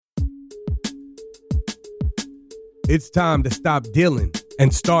It's time to stop dealing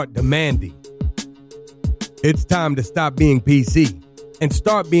and start demanding. It's time to stop being PC and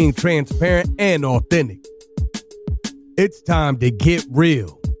start being transparent and authentic. It's time to get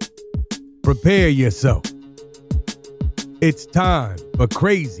real. Prepare yourself. It's time for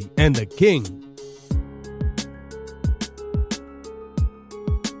Crazy and the King.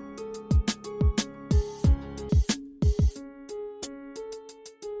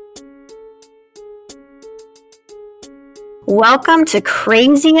 Welcome to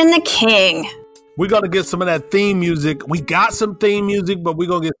Crazy and the King. We're going to get some of that theme music. We got some theme music, but we're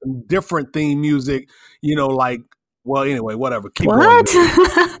going to get some different theme music. You know, like, well, anyway, whatever. Keep what?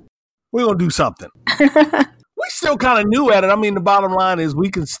 going. We're going to do something. We still kind of new at it. I mean, the bottom line is we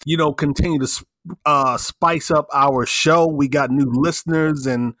can, continue to spice up our show. We got new listeners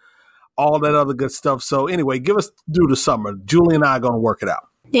and all that other good stuff. So anyway, give us through the summer. Julie and I are going to work it out.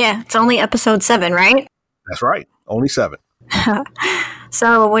 Yeah, it's only episode 7, right? That's right. Only 7.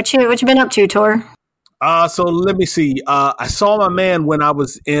 So what you been up to, Tor? So let me see. I saw my man when I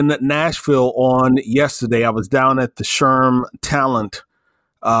was in Nashville on yesterday. I was down at the Sherm Talent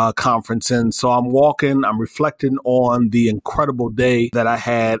conference, and so I'm reflecting on the incredible day that I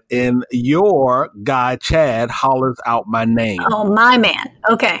had, and your guy Chad hollers out my name. Oh, my man.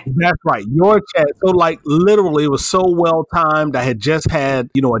 Okay. That's right, your Chad. So like literally it was so well timed. I had just had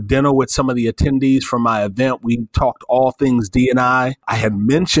a dinner with some of the attendees from my event. We talked all things D&I. I had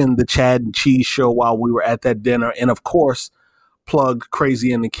mentioned the Chad and Cheese show while we were at that dinner, and of course plugged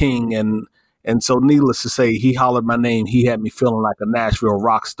Crazy and the King. And so needless to say, he hollered my name. He had me feeling like a Nashville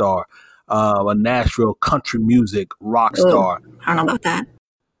rock star, a Nashville country music rock star. Ooh, I don't know about that.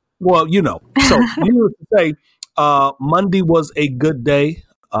 Well, So needless to say, Monday was a good day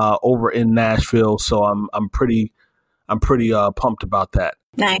over in Nashville. So I'm pretty pumped about that.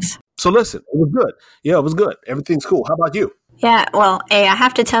 Nice. So listen, it was good. Yeah, it was good. Everything's cool. How about you? Yeah, well, I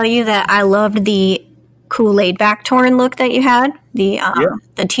have to tell you that I loved the Kool-Aid back torn look that you had.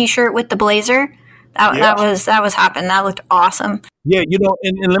 The T-shirt with the blazer. That was hopping. That looked awesome. Yeah,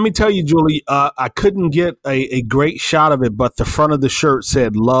 and let me tell you, Julie, I couldn't get a great shot of it, but the front of the shirt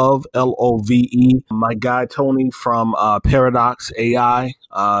said Love, Love. My guy Tony from Paradox AI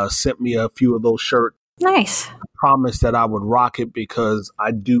sent me a few of those shirts. Nice. I promised that I would rock it because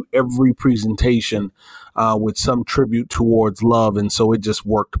I do every presentation with some tribute towards love, and so it just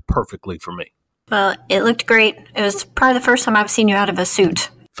worked perfectly for me. Well, it looked great. It was probably the first time I've seen you out of a suit.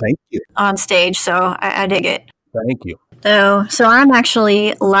 Thank you. On stage, so I dig it. Thank you. So I'm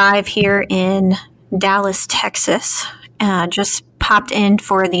actually live here in Dallas, Texas. Just popped in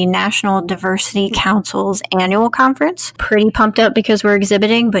for the National Diversity Council's annual conference. Pretty pumped up because we're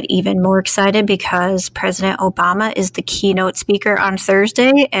exhibiting, but even more excited because President Obama is the keynote speaker on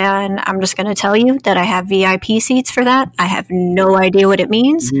Thursday. And I'm just going to tell you that I have VIP seats for that. I have no idea what it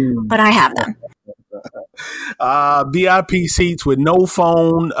means, but I have them. VIP seats with no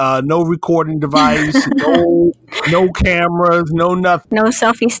phone, no recording device, no cameras, no nothing. No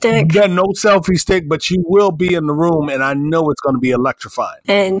selfie stick. Yeah, no selfie stick, but you will be in the room, and I know it's going to be electrifying.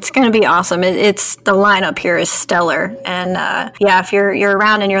 And it's going to be awesome. It's the lineup here is stellar. And if you're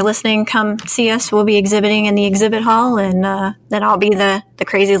around and you're listening, come see us. We'll be exhibiting in the exhibit hall, and then I'll be the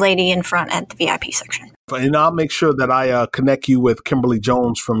crazy lady in front at the VIP section. And I'll make sure that I connect you with Kimberly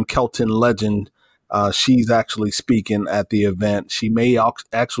Jones from Kelton Legend. She's actually speaking at the event. She may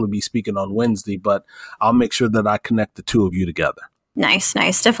actually be speaking on Wednesday, but I'll make sure that I connect the two of you together. Nice.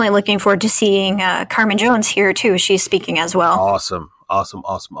 Definitely looking forward to seeing Carmen Jones here, too. She's speaking as well. Awesome.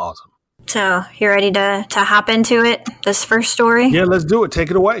 So you ready to hop into it, this first story? Yeah, let's do it.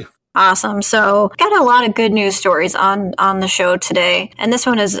 Take it away. Awesome. So got a lot of good news stories on the show today. And this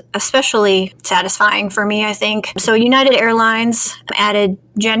one is especially satisfying for me, I think. So United Airlines added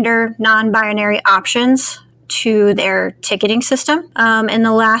gender non-binary options to their ticketing system. In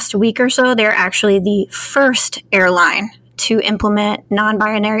the last week or so, they're actually the first airline to implement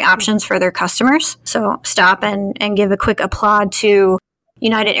non-binary options for their customers. So stop and give a quick applaud to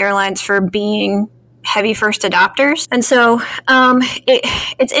United Airlines for being heavy first adopters. And so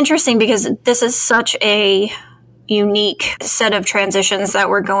it's interesting because this is such a unique set of transitions that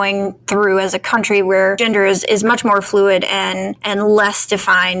we're going through as a country where gender is much more fluid and less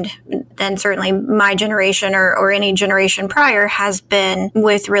defined than certainly my generation or any generation prior has been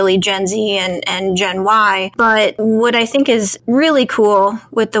with really Gen Z and Gen Y. But what I think is really cool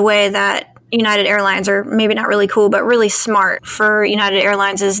with the way that United Airlines, or maybe not really cool, but really smart for United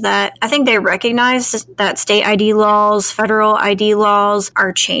Airlines, is that I think they recognize that state ID laws, federal ID laws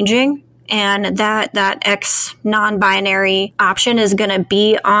are changing, and that X non-binary option is going to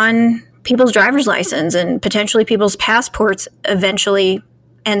be on people's driver's license and potentially people's passports eventually.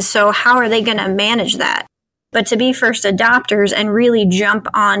 And so how are they going to manage that? But to be first adopters and really jump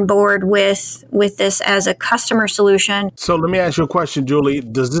on board with this as a customer solution. So let me ask you a question, Julie.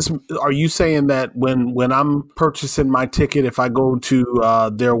 Are you saying that when I'm purchasing my ticket, if I go to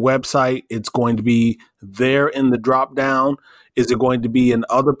their website, it's going to be there in the drop down? Is it going to be in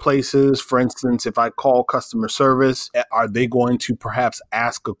other places? For instance, if I call customer service, are they going to perhaps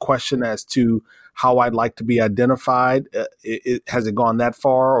ask a question as to how I'd like to be identified? Has it gone that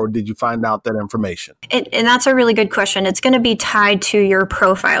far, or did you find out that information? And that's a really good question. It's going to be tied to your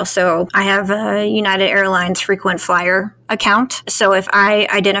profile. So I have a United Airlines frequent flyer account. So if I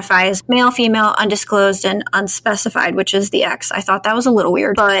identify as male, female, undisclosed, and unspecified, which is the X, I thought that was a little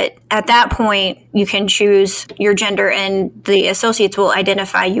weird. But at that point, you can choose your gender and the associates will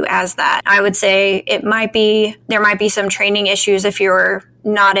identify you as that. I would say there might be some training issues if you're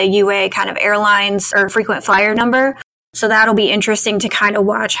not a UA kind of airlines or frequent flyer number. So that'll be interesting to kind of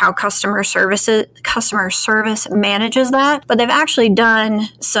watch how customer service manages that. But they've actually done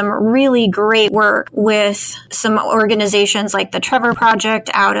some really great work with some organizations like the Korver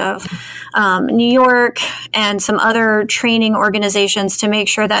Project out of New York and some other training organizations to make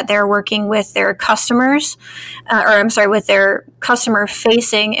sure that they're working with their customers, with their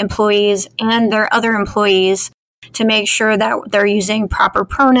customer-facing employees and their other employees to make sure that they're using proper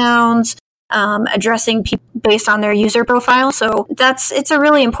pronouns, addressing people based on their user profile. So it's a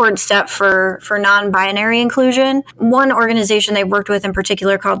really important step for non-binary inclusion. One organization they've worked with in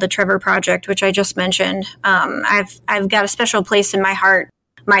particular called the Korver Project, which I just mentioned. I've got a special place in my heart.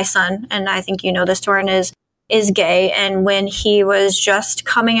 My son, and I think you know this, Torin, is gay. And when he was just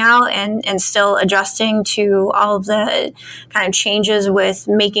coming out and still adjusting to all of the kind of changes with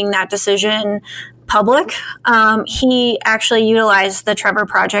making that decision public, he actually utilized the Korver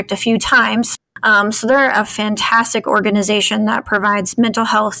Project a few times. So they're a fantastic organization that provides mental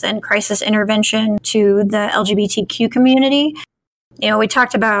health and crisis intervention to the LGBTQ community. We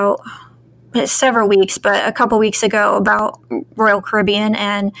talked about several weeks, but a couple weeks ago about Royal Caribbean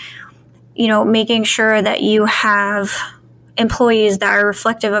and, making sure that you have employees that are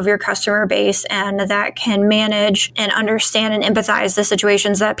reflective of your customer base and that can manage and understand and empathize the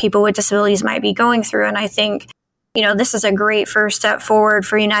situations that people with disabilities might be going through. And I think, this is a great first step forward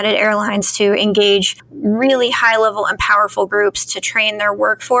for United Airlines to engage really high-level and powerful groups to train their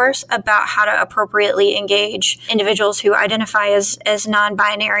workforce about how to appropriately engage individuals who identify as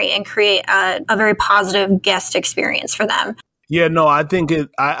non-binary and create a very positive guest experience for them. Yeah, no, I think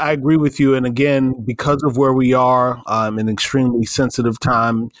I agree with you. And again, because of where we are, an extremely sensitive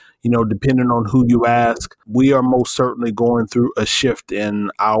time, depending on who you ask, we are most certainly going through a shift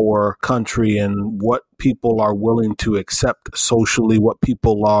in our country and what people are willing to accept socially, what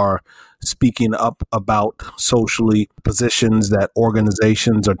people are speaking up about socially, positions that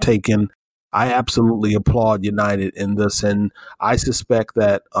organizations are taking. I absolutely applaud United in this, and I suspect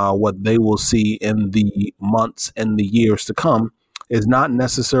that what they will see in the months and the years to come is not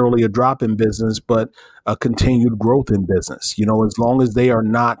necessarily a drop in business, but a continued growth in business. As long as they are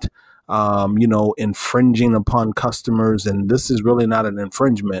not, infringing upon customers, and this is really not an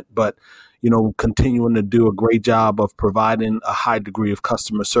infringement, but continuing to do a great job of providing a high degree of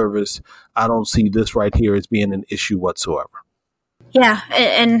customer service, I don't see this right here as being an issue whatsoever. Yeah,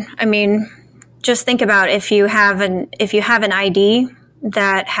 and I mean, just think about if you have an ID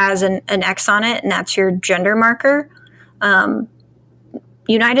that has an X on it, and that's your gender marker.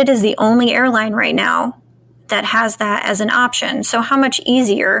 United is the only airline right now that has that as an option. So how much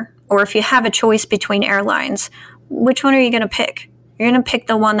easier, or if you have a choice between airlines, which one are you going to pick? You're going to pick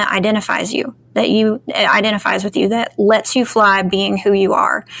the one that identifies you, identifies with you, that lets you fly being who you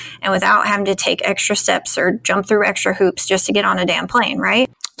are, and without having to take extra steps or jump through extra hoops just to get on a damn plane, right?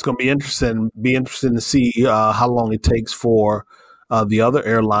 It's going to be interesting to see how long it takes for the other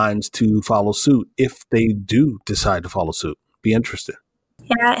airlines to follow suit, if they do decide to follow suit. Be interested.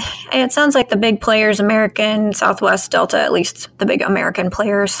 Yeah, it sounds like the big players, American, Southwest, Delta, at least the big American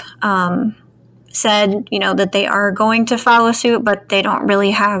players, said, that they are going to follow suit, but they don't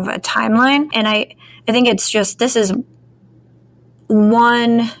really have a timeline. And I think it's just, this is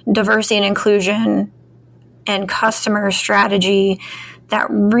one diversity and inclusion and customer strategy that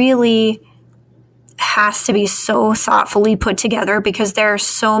really has to be so thoughtfully put together, because there are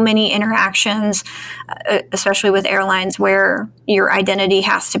so many interactions, especially with airlines, where your identity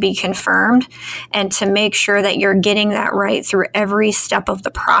has to be confirmed, and to make sure that you're getting that right through every step of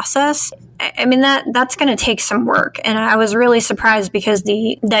the process. I mean, that's going to take some work. And I was really surprised because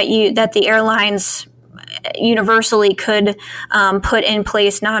that the airlines universally could put in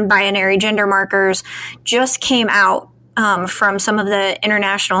place non-binary gender markers just came out from some of the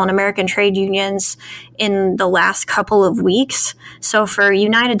international and American trade unions in the last couple of weeks. So for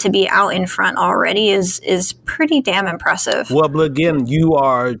United to be out in front already is pretty damn impressive. Well, but again, you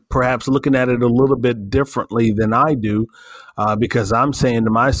are perhaps looking at it a little bit differently than I do, because I'm saying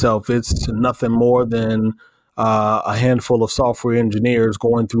to myself, it's nothing more than a handful of software engineers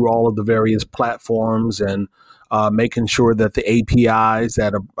going through all of the various platforms and making sure that the APIs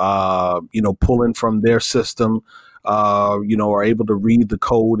that are, pulling from their system, are able to read the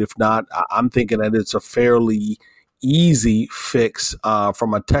code. If not, I'm thinking that it's a fairly easy fix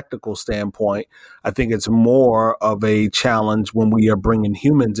from a technical standpoint. I think it's more of a challenge when we are bringing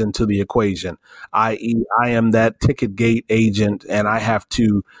humans into the equation, i.e. I am that ticket gate agent and I have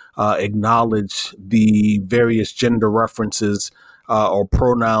to acknowledge the various gender references or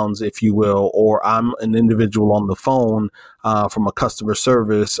pronouns, if you will, or I'm an individual on the phone from a customer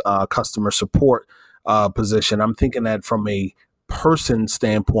service, customer support position. I'm thinking that from a person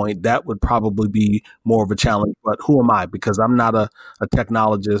standpoint, that would probably be more of a challenge. But who am I? Because I'm not a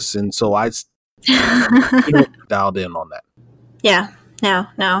technologist, and so I dialed in on that. Yeah,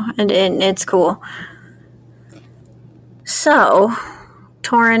 no, and it's cool. So,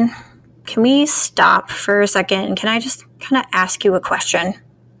 Torin, can we stop for a second? And can I just kind of ask you a question?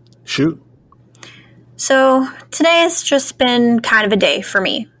 Shoot. So today has just been kind of a day for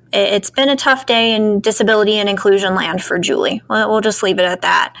me. It's been a tough day in disability and inclusion land for Julie. We'll just leave it at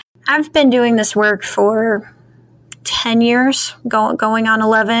that. I've been doing this work for 10 years, going on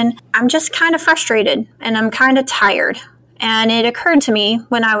 11. I'm just kind of frustrated and I'm kind of tired. And it occurred to me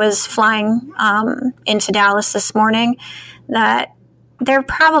when I was flying into Dallas this morning that there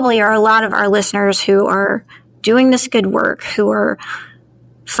probably are a lot of our listeners who are doing this good work, who are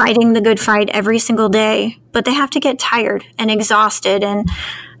fighting the good fight every single day, but they have to get tired and exhausted and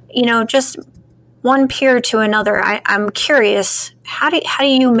just one peer to another. I'm curious, how do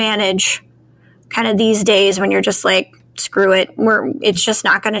you manage kind of these days when you're just like, screw it, it's just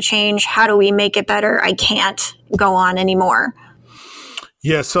not going to change? How do we make it better? I can't go on anymore.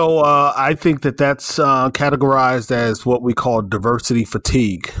 Yeah, so I think that's categorized as what we call diversity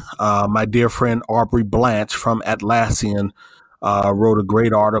fatigue. My dear friend Aubrey Blanche from Atlassian wrote a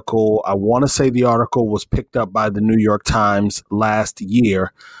great article. I want to say the article was picked up by the New York Times last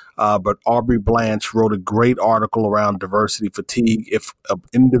year. But Aubrey Blanche wrote a great article around diversity fatigue. If an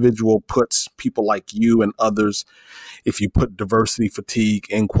individual puts people like you and others, if you put diversity fatigue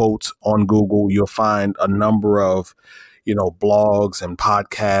in quotes on Google, you'll find a number of, blogs and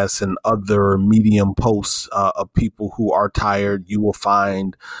podcasts and other Medium posts of people who are tired. You will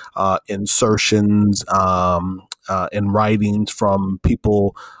find insertions in writings from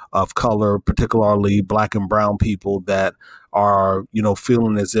people of color, particularly Black and brown people that are,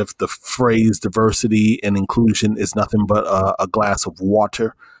 feeling as if the phrase diversity and inclusion is nothing but a glass of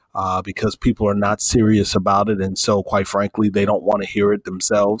water because people are not serious about it. And so, quite frankly, they don't want to hear it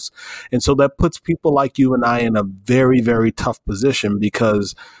themselves. And so that puts people like you and I in a very, very tough position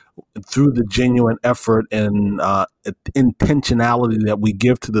because through the genuine effort and intentionality that we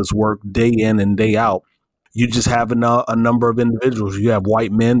give to this work day in and day out, you just have a number of individuals. You have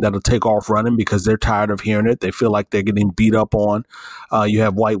white men that'll take off running because they're tired of hearing it. They feel like they're getting beat up on. You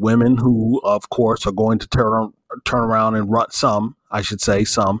have white women who, of course, are going to turn around and run. Some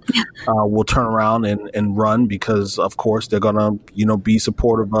will turn around and run because, of course, they're going to, be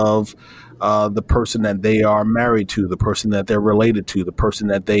supportive of the person that they are married to, the person that they're related to, the person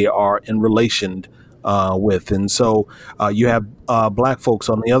that they are in relation with. And so you have Black folks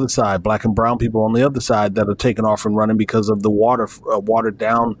on the other side, Black and brown people on the other side that are taking off and running because of the watered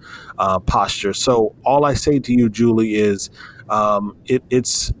down posture. So all I say to you, Julie, is it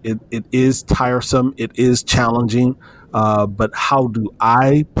is tiresome. It is challenging. But how do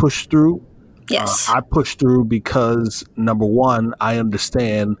I push through? Yes. I push through because, number one, I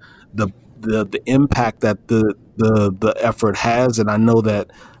understand the impact that the effort has. And I know that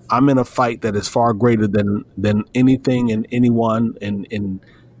I'm in a fight that is far greater than anything and anyone, and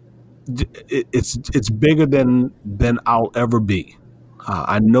it's bigger than I'll ever be.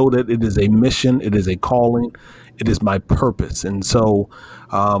 I know that it is a mission, it is a calling, it is my purpose, and so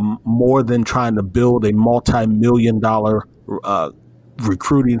more than trying to build a multi-million-dollar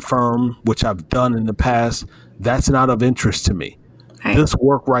recruiting firm, which I've done in the past, that's not of interest to me. Right. This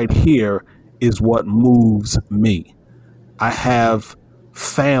work right here is what moves me. I have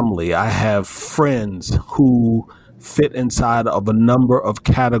family, I have friends who fit inside of a number of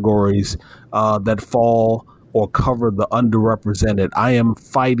categories that fall or cover the underrepresented. I am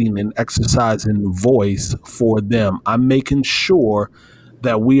fighting and exercising voice for them. I'm making sure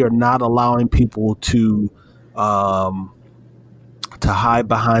that we are not allowing people to hide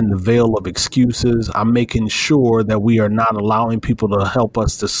behind the veil of excuses. I'm making sure that we are not allowing people to help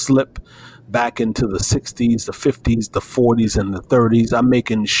us to slip back into the 60s, the 50s, the 40s, and the 30s. I'm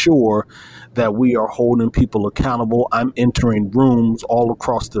making sure that we are holding people accountable. I'm entering rooms all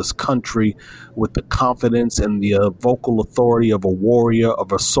across this country with the confidence and the vocal authority of a warrior,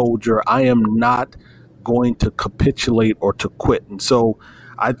 of a soldier. I am not going to capitulate or to quit. And so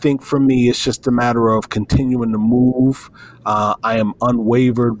I think for me, it's just a matter of continuing to move. I am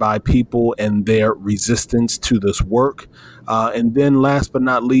unwavered by people and their resistance to this work. And then last but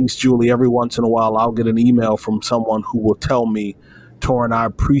not least, Julie, every once in a while, I'll get an email from someone who will tell me, Torrin, I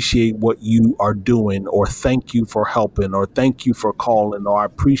appreciate what you are doing, or thank you for helping, or thank you for calling, or I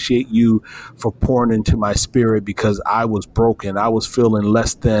appreciate you for pouring into my spirit because I was broken. I was feeling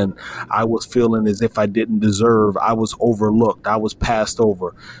less than. I was feeling as if I didn't deserve. I was overlooked. I was passed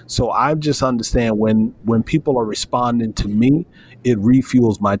over. So I just understand when people are responding to me, it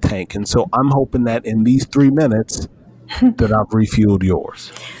refuels my tank. And so I'm hoping that in these 3 minutes that I've refueled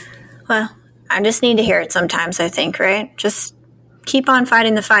yours. Well, I just need to hear it sometimes, I think, right? Just keep on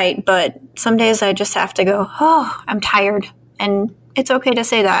fighting the fight, but some days I just have to go, oh, I'm tired. And it's okay to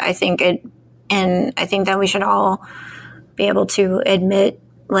say that, I think. And I think that we should all be able to admit,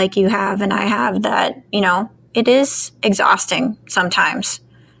 like you have and I have, that, it is exhausting sometimes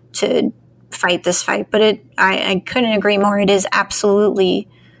to fight this fight. But I couldn't agree more. It is absolutely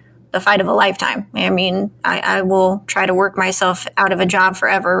the fight of a lifetime. I mean, I will try to work myself out of a job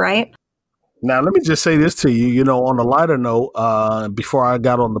forever, right? Now, let me just say this to you, on a lighter note, before I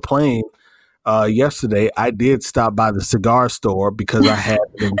got on the plane yesterday, I did stop by the cigar store because I had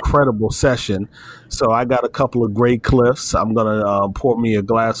an incredible session. So I got a couple of Grey Cliffs. I'm going to pour me a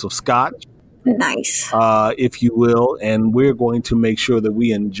glass of scotch. Nice. If you will. And we're going to make sure that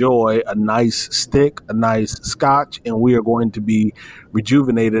we enjoy a nice stick, a nice scotch, and we are going to be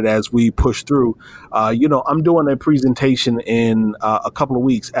rejuvenated as we push through. I'm doing a presentation in a couple of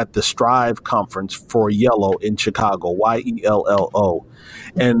weeks at the Strive Conference for Yellow in Chicago, YELLO.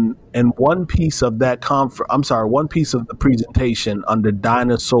 And one piece of that one piece of the presentation under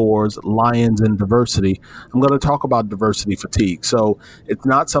dinosaurs, lions, and diversity, I'm going to talk about diversity fatigue. So it's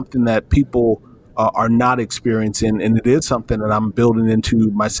not something that people are not experiencing, and it is something that I'm building into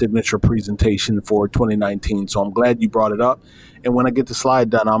my signature presentation for 2019. So I'm glad you brought it up. And when I get the slide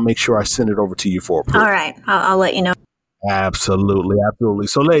done, I'll make sure I send it over to you for approval. All right. I'll let you know. Absolutely.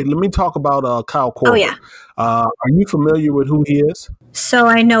 So, let me talk about Kyle Korver. Oh, yeah. Are you familiar with who he is? So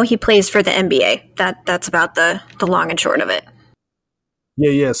I know he plays for the NBA. That's about the long and short of it.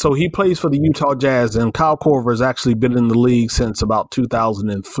 Yeah. So he plays for the Utah Jazz, and Kyle Korver has actually been in the league since about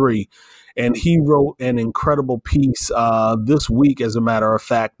 2003. And he wrote an incredible piece this week, as a matter of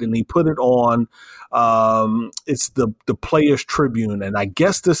fact, and he put it on. It's the Players Tribune, and I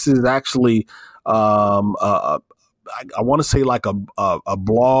guess this is actually I want to say like a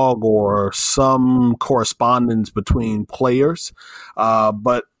blog or some correspondence between players,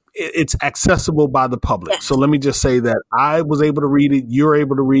 but it's accessible by the public. Yes. So let me just say that I was able to read it. You're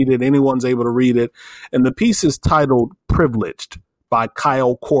able to read it. Anyone's able to read it. And the piece is titled Privileged by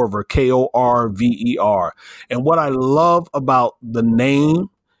Kyle Korver, Korver. And what I love about the name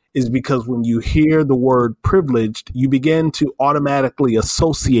is because when you hear the word privileged, you begin to automatically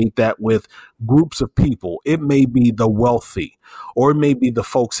associate that with groups of people. It may be the wealthy, or it may be the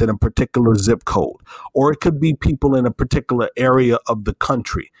folks in a particular zip code, or it could be people in a particular area of the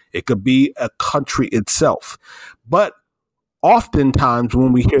country. It could be a country itself. But oftentimes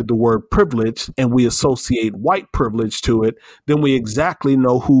when we hear the word privilege and we associate white privilege to it, then we exactly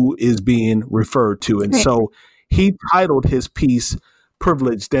know who is being referred to. And so he titled his piece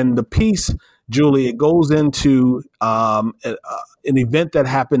Privileged. And the piece, Julie, it goes into an event that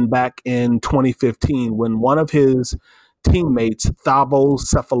happened back in 2015 when one of his teammates, Thabo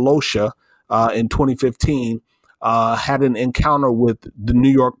Cephalosha, in 2015, had an encounter with the New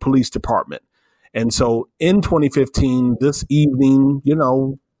York Police Department. And so in 2015, this evening,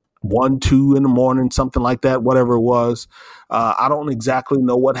 1, 2 in the morning, something like that, whatever it was, I don't exactly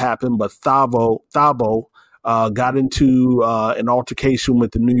know what happened, but Thabo got into an altercation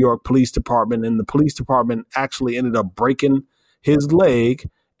with the New York Police Department, and the police department actually ended up breaking his leg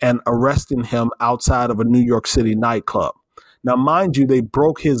and arresting him outside of a New York City nightclub. Now, mind you, they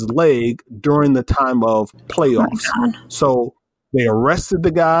broke his leg during the time of playoffs. Oh, so they arrested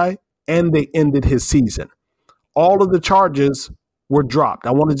the guy and they ended his season. All of the charges were dropped.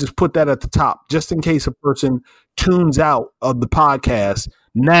 I want to just put that at the top, just in case a person tunes out of the podcast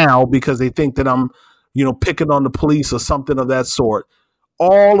now because they think that I'm, picking on the police or something of that sort.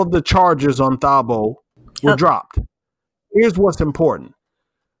 All of the charges on Thabo were dropped. Here's what's important.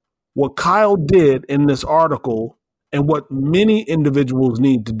 What Kyle did in this article and what many individuals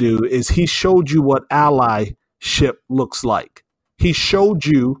need to do is he showed you what allyship looks like. He showed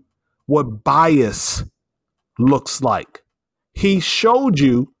you what bias looks like. He showed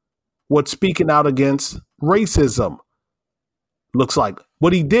you what speaking out against racism looks like.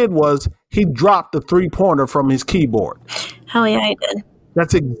 What he did was he dropped the 3-pointer from his keyboard. Hell yeah, I did.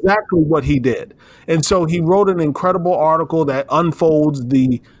 That's exactly what he did. And so he wrote an incredible article that unfolds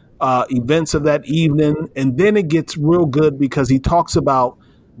the events of that evening. And then it gets real good because he talks about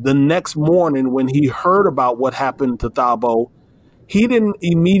the next morning when he heard about what happened to Thabo. He didn't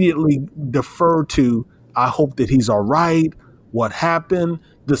immediately defer to, I hope that he's all right. What happened?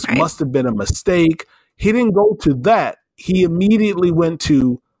 This must have been a mistake. He didn't go to that. He immediately went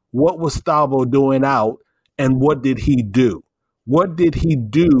to what was Thabo doing out and what did he do? What did he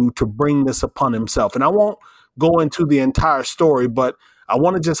do to bring this upon himself? And I won't go into the entire story, but I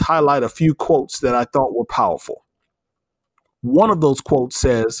want to just highlight a few quotes that I thought were powerful. One of those quotes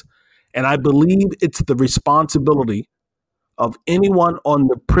says, and I believe it's the responsibility of anyone on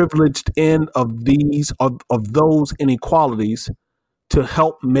the privileged end of those inequalities to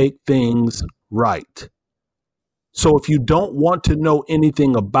help make things right. So if you don't want to know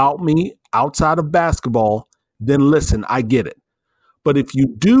anything about me outside of basketball, then listen, I get it. But if you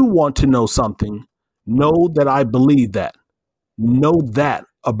do want to know something, know that I believe that. Know that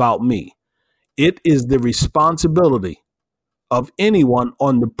about me. It is the responsibility of anyone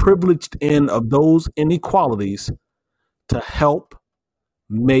on the privileged end of those inequalities to help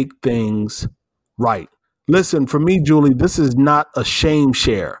make things right. Listen, for me, Julie, this is not a shame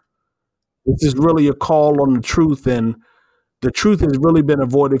share. This is really a call on the truth, and the truth has really been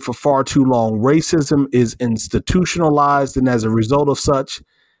avoided for far too long. Racism is institutionalized, and as a result of such,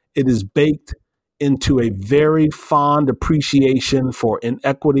 it is baked into a very fond appreciation for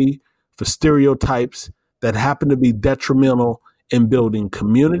inequity, for stereotypes that happen to be detrimental in building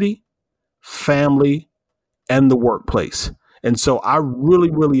community, family, and the workplace. And so I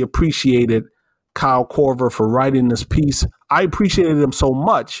really, really appreciated Kyle Korver for writing this piece. I appreciated him so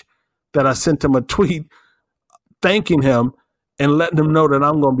much that I sent him a tweet thanking him and letting him know that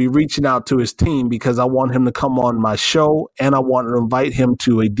I'm going to be reaching out to his team because I want him to come on my show and I want to invite him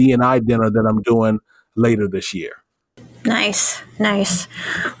to a D&I dinner that I'm doing later this year. Nice.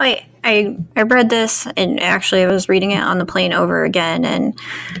 I read this, and actually I was reading it on the plane over again, and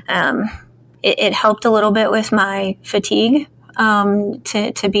it helped a little bit with my fatigue,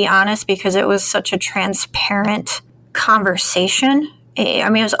 to be honest, because it was such a transparent conversation. I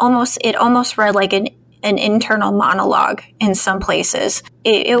mean, it almost read like an internal monologue in some places.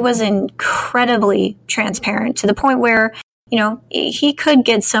 It was incredibly transparent to the point where, he could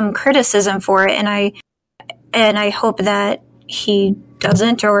get some criticism for it. And I hope that he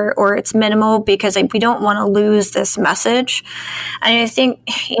doesn't, or it's minimal, because we don't want to lose this message. And I think,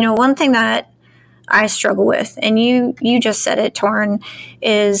 one thing that I struggle with, and you just said it, Torn,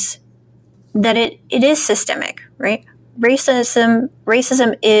 is that it is systemic, right?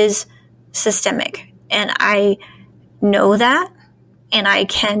 Racism is systemic. And I know that, and I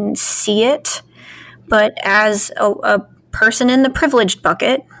can see it. But as a person in the privileged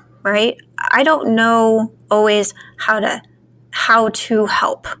bucket, right, I don't know always how to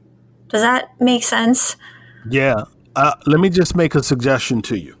help. Does that make sense? Yeah. Let me just make a suggestion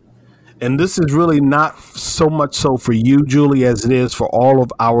to you. And this is really not so much so for you, Julie, as it is for all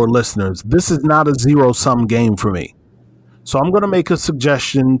of our listeners. This is not a zero-sum game for me. So I'm going to make a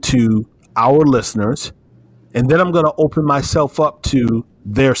suggestion to our listeners, and then I'm going to open myself up to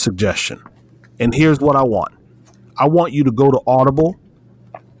their suggestion. And here's what I want. I want you to go to Audible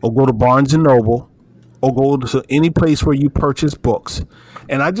or go to Barnes & Noble or go to any place where you purchase books.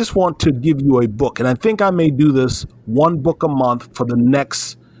 And I just want to give you a book. And I think I may do this one book a month for the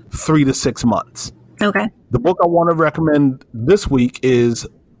next 3 to 6 months. Okay. The book I want to recommend this week is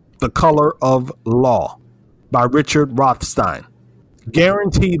The Color of Law by Richard Rothstein.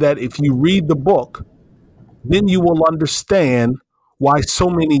 Guarantee that if you read the book, then you will understand why so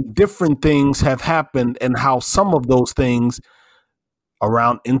many different things have happened and how some of those things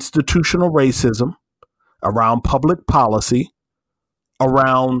around institutional racism, around public policy,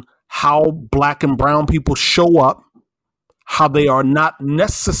 around how Black and brown people show up, how they are not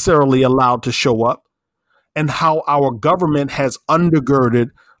necessarily allowed to show up, and how our government has undergirded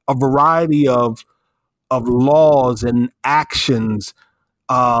a variety of of laws and actions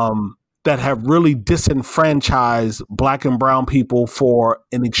that have really disenfranchised Black and brown people for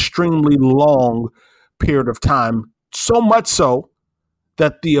an extremely long period of time. So much so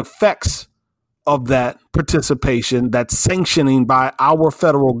that the effects of that participation, that sanctioning by our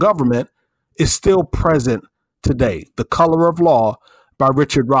federal government, is still present today. The Color of Law by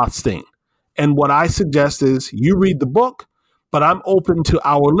Richard Rothstein. And what I suggest is you read the book, but I'm open to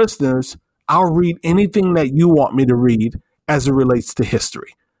our listeners. I'll read anything that you want me to read as it relates to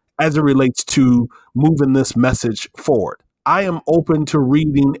history, as it relates to moving this message forward. I am open to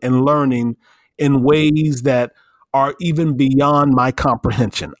reading and learning in ways that are even beyond my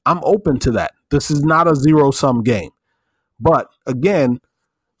comprehension. I'm open to that. This is not a zero-sum game. But again,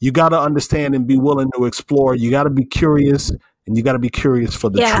 you got to understand and be willing to explore. You got to be curious, and you got to be curious for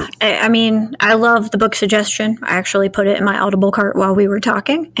the truth. I mean, I love the book suggestion. I actually put it in my Audible cart while we were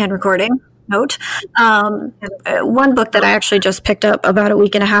talking and recording. Note. One book that I actually just picked up about a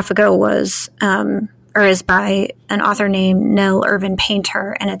week and a half ago was, or is by an author named Nell Irvin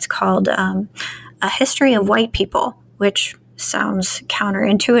Painter, and it's called A History of White People, which sounds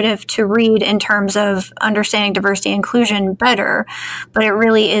counterintuitive to read in terms of understanding diversity and inclusion better, but it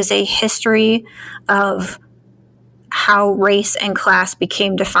really is a history of how race and class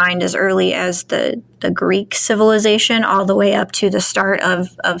became defined as early as the Greek civilization all the way up to the start of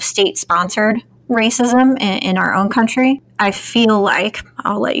state-sponsored racism in our own country. I feel like,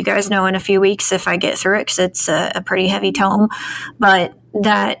 I'll let you guys know in a few weeks if I get through it because it's a pretty heavy tome, but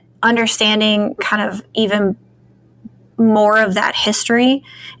that understanding kind of even more of that history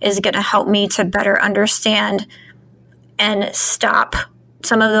is going to help me to better understand and stop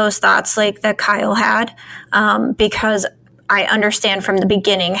some of those thoughts like that Kyle had, because I understand from the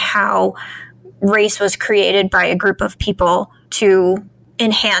beginning how race was created by a group of people to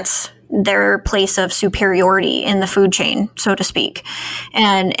enhance their place of superiority in the food chain, so to speak,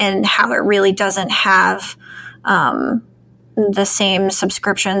 and how it really doesn't have the same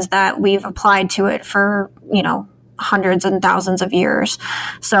subscriptions that we've applied to it for, hundreds and thousands of years.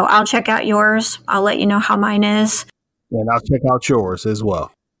 So I'll check out yours. I'll let you know how mine is. And I'll check out yours as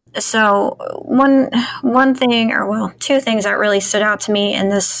well. So one thing, or well, two things that really stood out to me in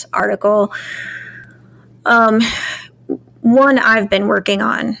this article. One I've been working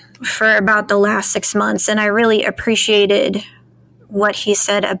on for about the last 6 months, and I really appreciated what he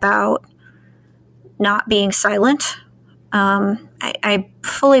said about not being silent. I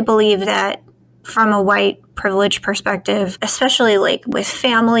fully believe that from a white privilege perspective, especially like with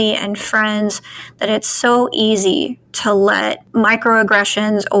family and friends, that it's so easy to let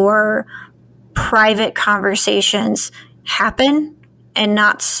microaggressions or private conversations happen and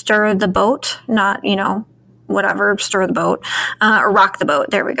not stir the boat, not, stir the boat, or rock the boat.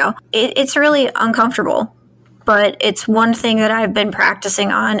 There we go. It's really uncomfortable, but it's one thing that I've been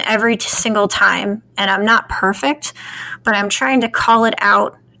practicing on every single time. And I'm not perfect, but I'm trying to call it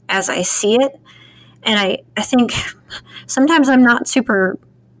out as I see it. And I think sometimes I'm not super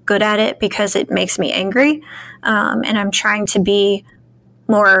good at it because it makes me angry. And I'm trying to be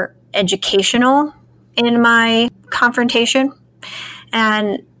more educational in my confrontation.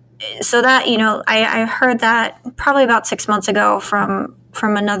 And so that, I heard that probably about 6 months ago from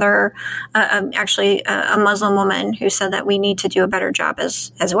another, actually a Muslim woman who said that we need to do a better job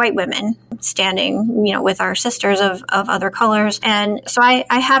as white women standing, with our sisters of other colors. And so I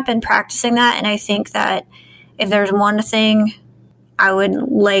have been practicing that. And I think that if there's one thing I would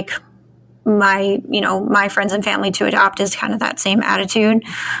like my friends and family to adopt is kind of that same attitude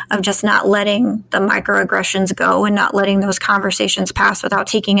of just not letting the microaggressions go and not letting those conversations pass without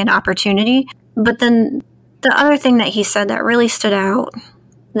taking an opportunity. But then the other thing that he said that really stood out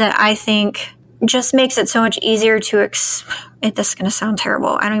that I think just makes it so much easier to, this is going to sound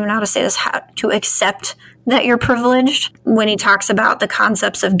terrible, I don't even know how to say this, to accept that you're privileged when he talks about the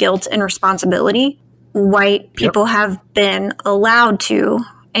concepts of guilt and responsibility. White people have been allowed to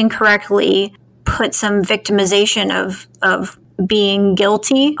incorrectly put some victimization of being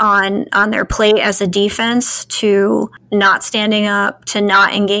guilty on their plate as a defense to not standing up, to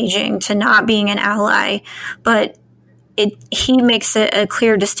not engaging, to not being an ally. But he makes it a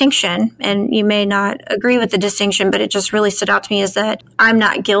clear distinction, and you may not agree with the distinction, but it just really stood out to me is that I'm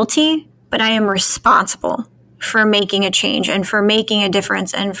not guilty, but I am responsible for making a change and for making a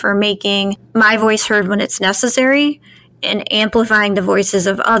difference and for making my voice heard when it's necessary and amplifying the voices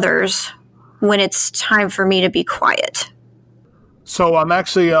of others when it's time for me to be quiet. So I'm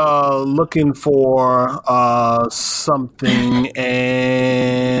actually looking for something,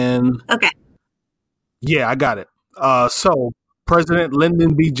 and okay. Yeah, I got it. So President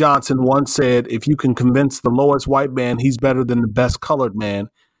Lyndon B. Johnson once said, if you can convince the lowest white man he's better than the best colored man,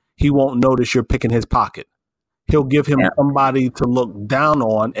 he won't notice you're picking his pocket. He'll give him somebody to look down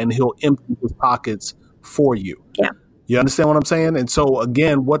on, and he'll empty his pockets for you. Yeah. You understand what I'm saying? And so,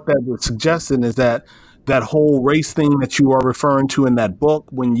 again, what that was suggesting is that whole race thing that you are referring to in that book,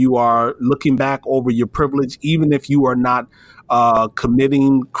 when you are looking back over your privilege, even if you are not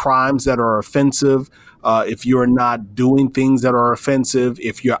committing crimes that are offensive, if you're not doing things that are offensive,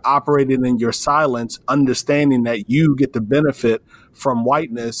 if you're operating in your silence, understanding that you get the benefit from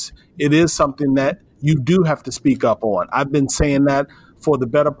whiteness, it is something that you do have to speak up on. I've been saying that for the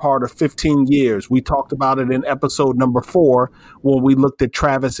better part of 15 years. We talked about it in episode number 4 when we looked at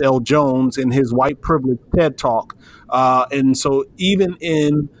Travis L. Jones in his white privilege TED Talk. And so even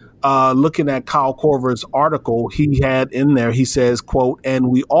in looking at Kyle Korver's article, he had in there, he says, quote, and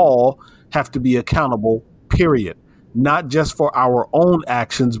we all have to be accountable, period. Not just for our own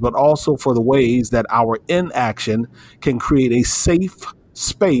actions, but also for the ways that our inaction can create a safe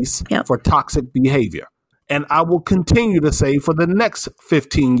space for toxic behavior. And I will continue to say for the next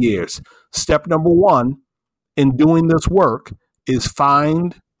 15 years, step number 1 in doing this work is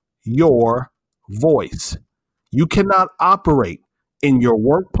find your voice. You cannot operate in your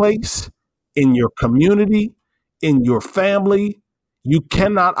workplace, in your community, in your family. You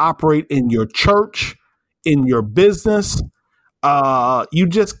cannot operate in your church, in your business. You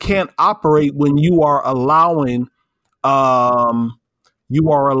just can't operate when you are allowing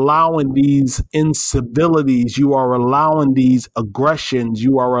these incivilities, you are allowing these aggressions,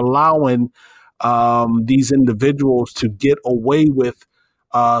 you are allowing these individuals to get away with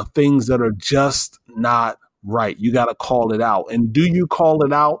things that are just not right. You got to call it out. And do you call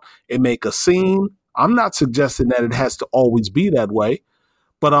it out and make a scene? I'm not suggesting that it has to always be that way,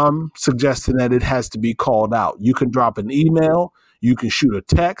 but I'm suggesting that it has to be called out. You can drop an email, you can shoot a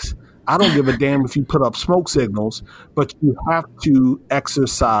text. I don't give a damn if you put up smoke signals, but you have to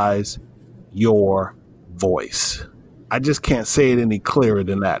exercise your voice. I just can't say it any clearer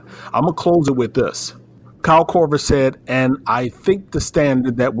than that. I'm going to close it with this. Kyle Korver said, and I think the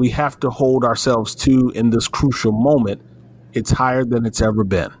standard that we have to hold ourselves to in this crucial moment, it's higher than it's ever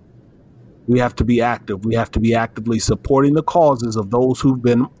been. We have to be active. We have to be actively supporting the causes of those who've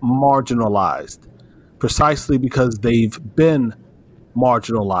been marginalized, precisely because they've been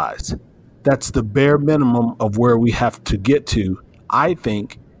marginalized. That's the bare minimum of where we have to get to, I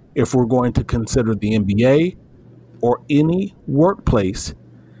think, if we're going to consider the NBA or any workplace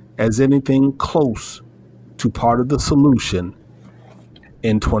as anything close to part of the solution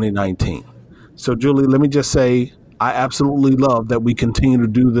in 2019. So, Julie, let me just say, I absolutely love that we continue to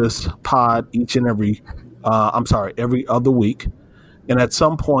do this pod every other week. And at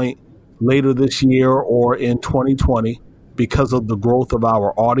some point later this year or in 2020, because of the growth of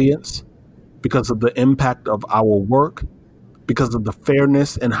our audience, because of the impact of our work, because of the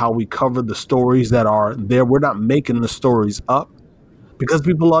fairness and how we cover the stories that are there, we're not making the stories up, because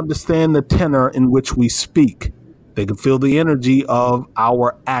people understand the tenor in which we speak. They can feel the energy of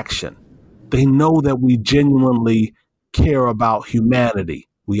our action. They know that we genuinely care about humanity.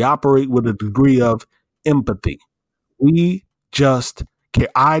 We operate with a degree of empathy. We just care.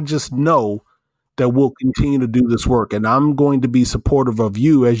 I just know that we'll continue to do this work, and I'm going to be supportive of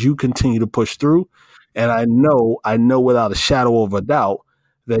you as you continue to push through. And I know without a shadow of a doubt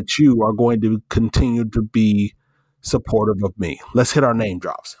that you are going to continue to be supportive of me. Let's hit our name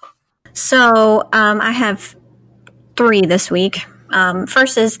drops. So I have 3 this week.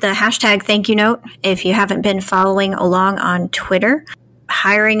 First is the hashtag thank you note. If you haven't been following along on Twitter,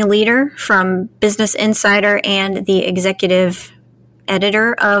 hiring a leader from Business Insider and the executive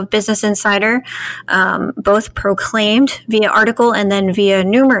editor of Business Insider, both proclaimed via article and then via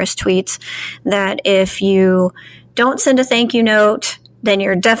numerous tweets that if you don't send a thank you note, then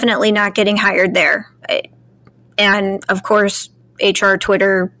you're definitely not getting hired there. And of course, HR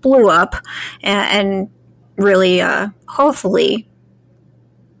Twitter blew up and really, hopefully,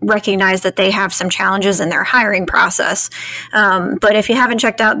 recognize that they have some challenges in their hiring process. But if you haven't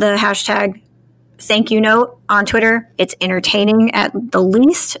checked out the hashtag thank you note on Twitter, it's entertaining at the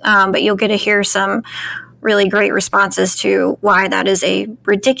least, but you'll get to hear some really great responses to why that is a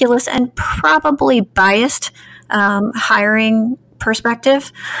ridiculous and probably biased hiring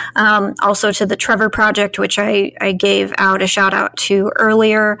perspective. Also to the Trevor Project, which I gave out a shout out to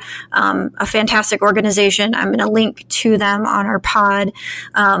earlier, a fantastic organization. I'm going to link to them on our pod.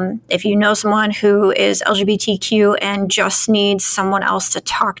 If you know someone who is LGBTQ and just needs someone else to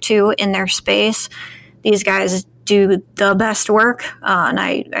talk to in their space, these guys do the best work, and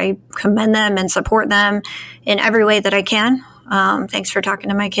I commend them and support them in every way that I can. Thanks for talking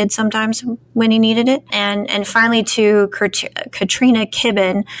to my kid sometimes when he needed it. And finally to Katrina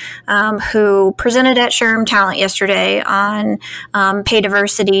Kibben, who presented at SHRM Talent yesterday on pay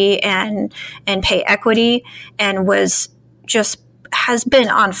diversity and pay equity, and has been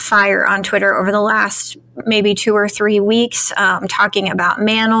on fire on Twitter over the last maybe 2 or 3 weeks, talking about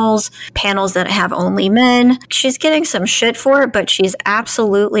panels that have only men. She's getting some shit for it, but she's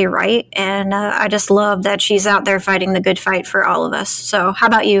absolutely right. And I just love that she's out there fighting the good fight for all of us. So how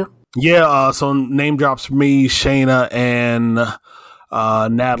about you? Yeah, so name drops for me, Shayna and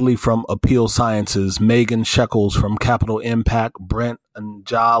Natalie from Appeal Sciences, Megan Shekels from Capital Impact, Brent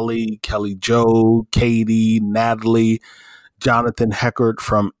Anjali, Kelly Joe, Katie, Natalie, Jonathan Heckert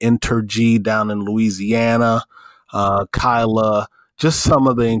from Interg down in Louisiana, Kyla, just some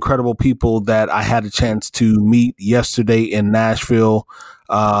of the incredible people that I had a chance to meet yesterday in Nashville.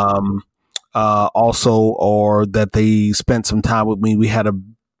 Also, or that they spent some time with me. We had a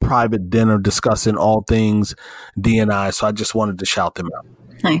private dinner discussing all things D&I. So I just wanted to shout them out.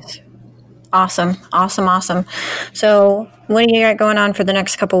 Nice. Awesome. So what do you got going on for the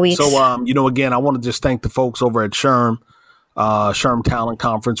next couple weeks? So, again, I want to just thank the folks over at SHRM Talent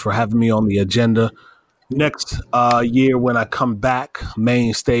Conference for having me on the agenda. Next year when I come back,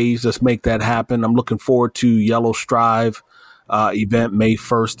 main stage, let's make that happen. I'm looking forward to Yellow Strive event May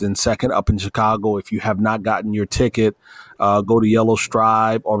 1st and 2nd up in Chicago. If you have not gotten your ticket, go to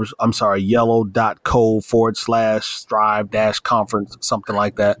yellow.co/strive-conference, something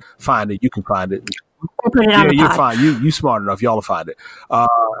like that. Find it. You can find it. We'll put it on the you're pod. fine. You smart enough. Y'all will find it.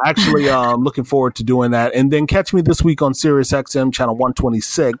 Actually, looking forward to doing that. And then catch me this week on Sirius XM channel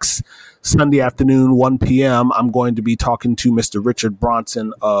 126, Sunday afternoon, 1 p.m. I'm going to be talking to Mr. Richard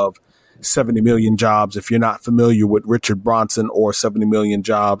Bronson of 70 Million Jobs. If you're not familiar with Richard Bronson or 70 Million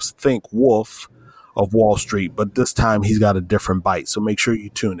Jobs, think Wolf of Wall Street. But this time he's got a different bite. So make sure you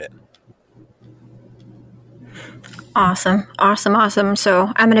tune in. Awesome.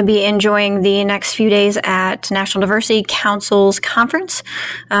 So I'm going to be enjoying the next few days at National Diversity Council's conference.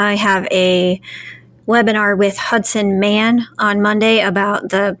 I have a webinar with Hudson Mann on Monday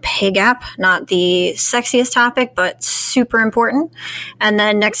about the pay gap, not the sexiest topic, but super important. And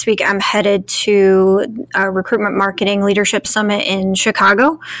then next week I'm headed to a Recruitment Marketing Leadership Summit in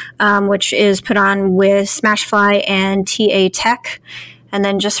Chicago, which is put on with Smashfly and TA Tech. And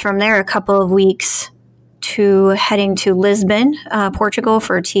then just from there, a couple of weeks to heading to Lisbon, Portugal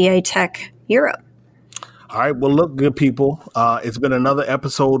for TA Tech Europe. All right. Well, look, good people. It's been another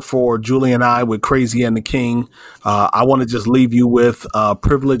episode for Julie and I with Crazy and the King. I want to just leave you with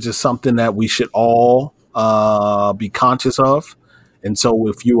privilege is something that we should all be conscious of. And so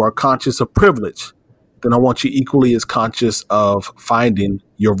if you are conscious of privilege, then I want you equally as conscious of finding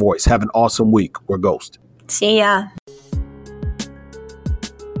your voice. Have an awesome week. We're Ghost. See ya.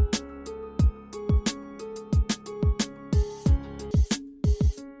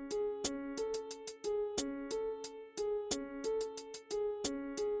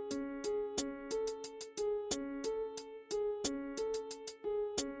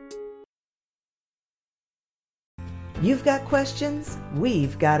 You've got questions,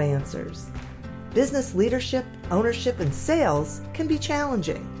 we've got answers. Business leadership, ownership, and sales can be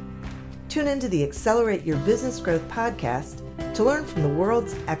challenging. Tune into the Accelerate Your Business Growth podcast to learn from the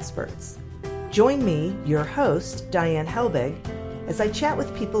world's experts. Join me, your host, Diane Helbig, as I chat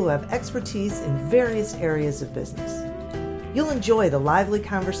with people who have expertise in various areas of business. You'll enjoy the lively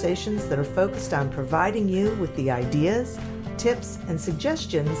conversations that are focused on providing you with the ideas, tips, and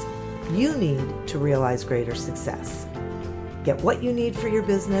suggestions you need to realize greater success. Get what you need for your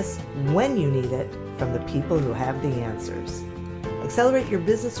business when you need it from the people who have the answers. Accelerate Your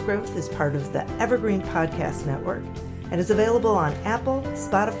Business Growth is part of the Evergreen Podcast Network and is available on Apple,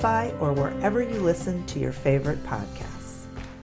 Spotify, or wherever you listen to your favorite podcast.